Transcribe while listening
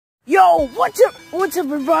Yo, what's up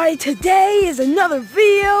everybody? Today is another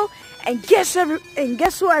video, and guess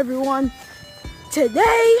what everyone?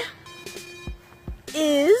 Today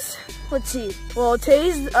is, let's see, well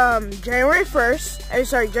today's January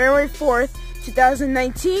 4th,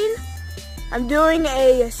 2019. I'm doing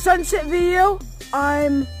a sunset video.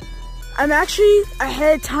 I'm actually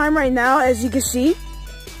ahead of time right now, as you can see.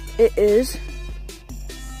 It is,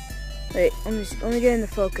 wait, let me get into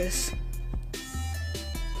focus.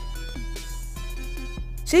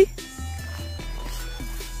 See?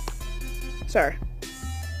 Sorry.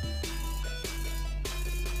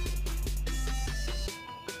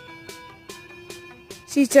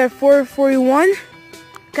 See, it's at 4:41.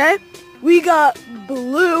 Okay? We got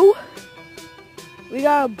blue. We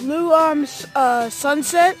got a blue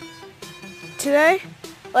sunset today.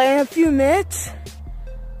 Like in a few minutes.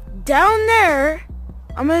 Down there,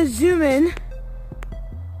 I'm gonna zoom in.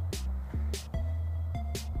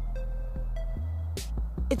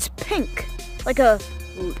 It's pink, like a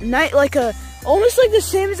night, almost like the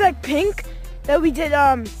same exact pink that we did,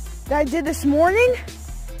 that I did this morning.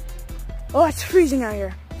 Oh, it's freezing out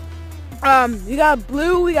here. We got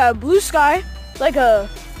blue sky, like a,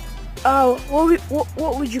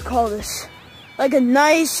 what would you call this? Like a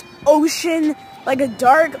nice ocean, like a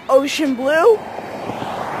dark ocean blue.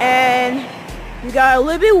 And we got a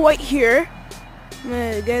little bit white here. I'm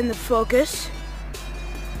gonna get into focus.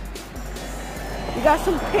 We got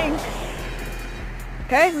some pink.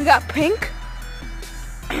 Okay, we got pink.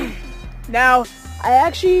 Now, I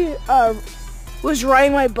actually was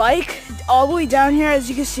riding my bike all the way down here, as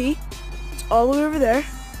you can see. It's all the way over there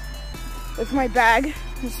with my bag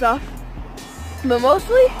and stuff. But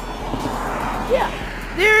mostly, yeah,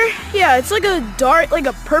 it's like a dark, like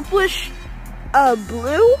a purplish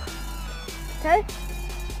blue. Okay,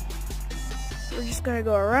 we're just gonna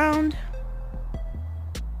go around.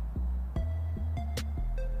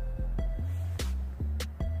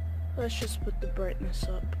 Let's just put the brightness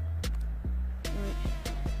up. Right.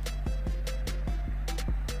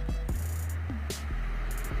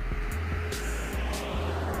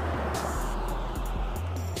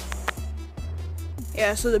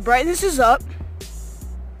 Yeah, so the brightness is up.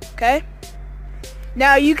 Okay.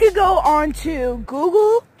 Now you could go on to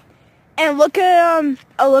Google and look at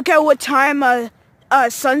what time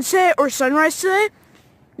sunset or sunrise today.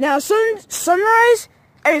 Now sunset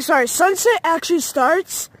actually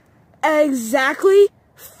starts at exactly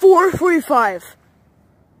 4:45.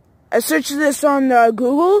 I searched this on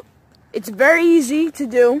Google. It's very easy to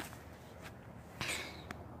do.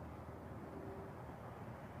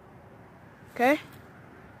 Okay.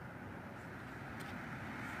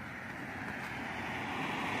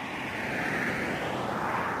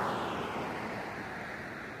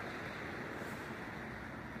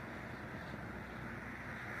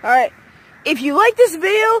 Alright. If you like this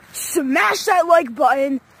video, smash that like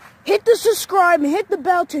button. Hit the subscribe and hit the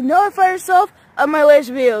bell to notify yourself of my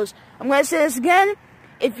latest videos. I'm going to say this again.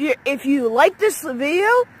 If you like this video,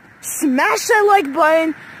 smash that like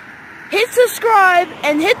button, hit subscribe,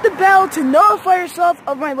 and hit the bell to notify yourself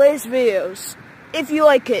of my latest videos. If you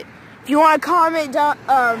like it. If you want to comment down,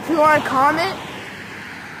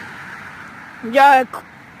 yeah,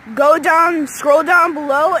 scroll down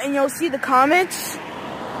below, and you'll see the comments.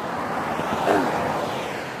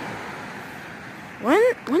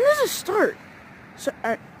 When does it start? So,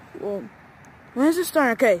 well, when does it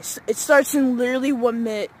start? Okay, so it starts in literally 1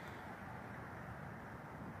 minute.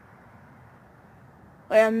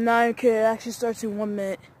 Wait, I'm not kidding. It actually starts in 1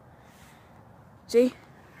 minute. See?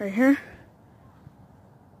 Right here.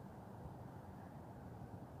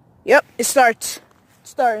 Yep, it starts.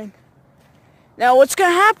 It's starting. Now what's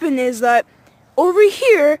gonna happen is that over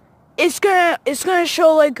here it's gonna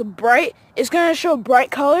show like bright, it's gonna show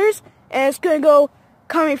bright colors, and it's gonna go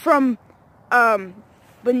coming from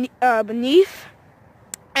beneath,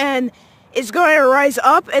 and it's going to rise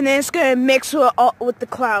up, and then it's going to mix with the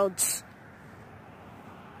clouds.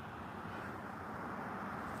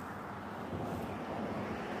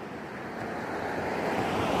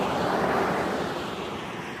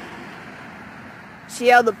 See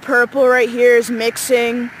how the purple right here is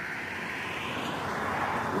mixing?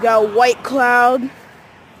 We got a white cloud.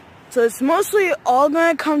 So it's mostly all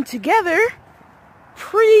going to come together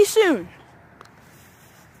pretty soon.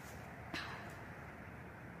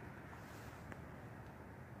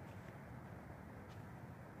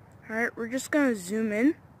 Alright, we're just going to zoom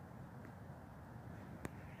in.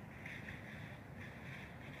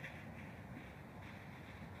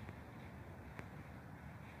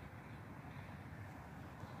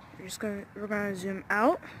 We're gonna zoom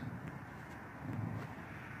out.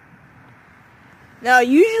 Now,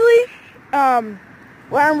 usually, when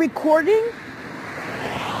I'm recording,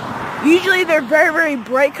 usually they're very, very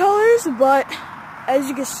bright colors, but as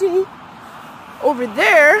you can see, over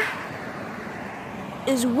there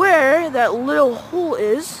is where that little hole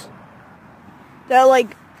is. That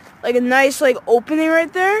like a nice like opening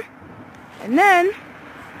right there. And then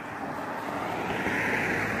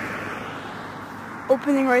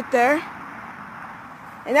opening right there.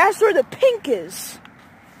 And that's where the pink is.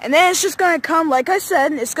 And then it's just gonna come, like I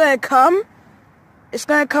said, it's gonna come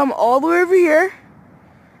all the way over here,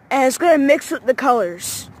 and it's gonna mix with the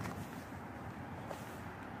colors.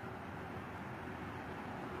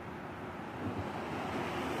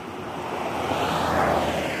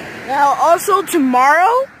 Now also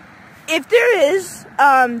tomorrow, if there is,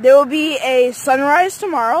 there will be a sunrise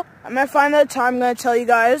tomorrow. I'm gonna find out the time, I'm gonna tell you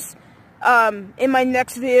guys in my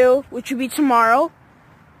next video, which will be tomorrow.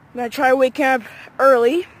 I'm gonna try waking up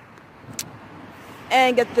early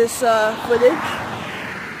and get this footage.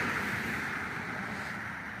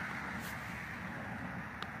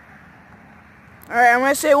 Alright, I'm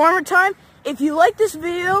gonna say it one more time. If you like this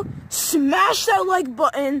video, smash that like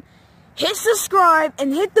button, hit subscribe,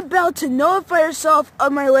 and hit the bell to notify yourself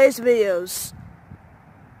of my latest videos.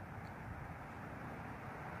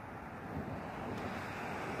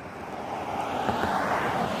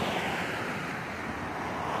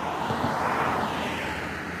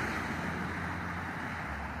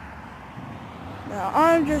 Now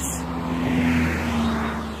I'm just...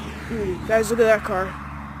 Ooh, guys, look at that car.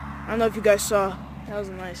 I don't know if you guys saw. That was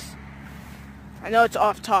nice. I know it's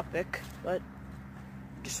off topic, but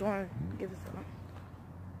just want to give it a thought.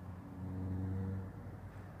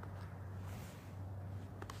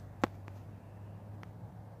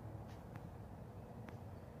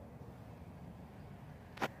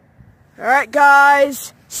 Alright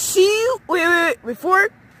guys, see you, wait, before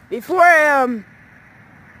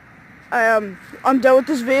I'm done with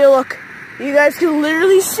this video, look, you guys can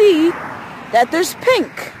literally see that there's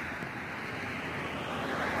pink.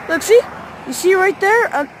 Look, see? You see right there,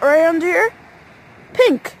 right under here?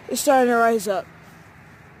 Pink is starting to rise up.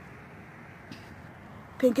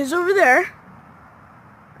 Pink is over there.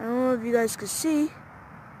 I don't know if you guys can see.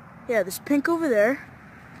 Yeah, there's pink over there.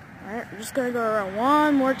 Alright, we're just gonna go around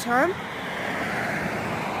one more time.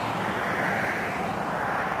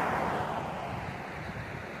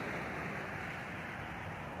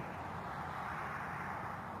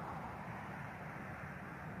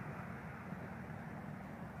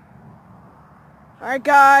 Alright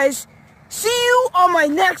guys, see you on my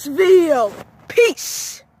next video.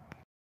 Peace!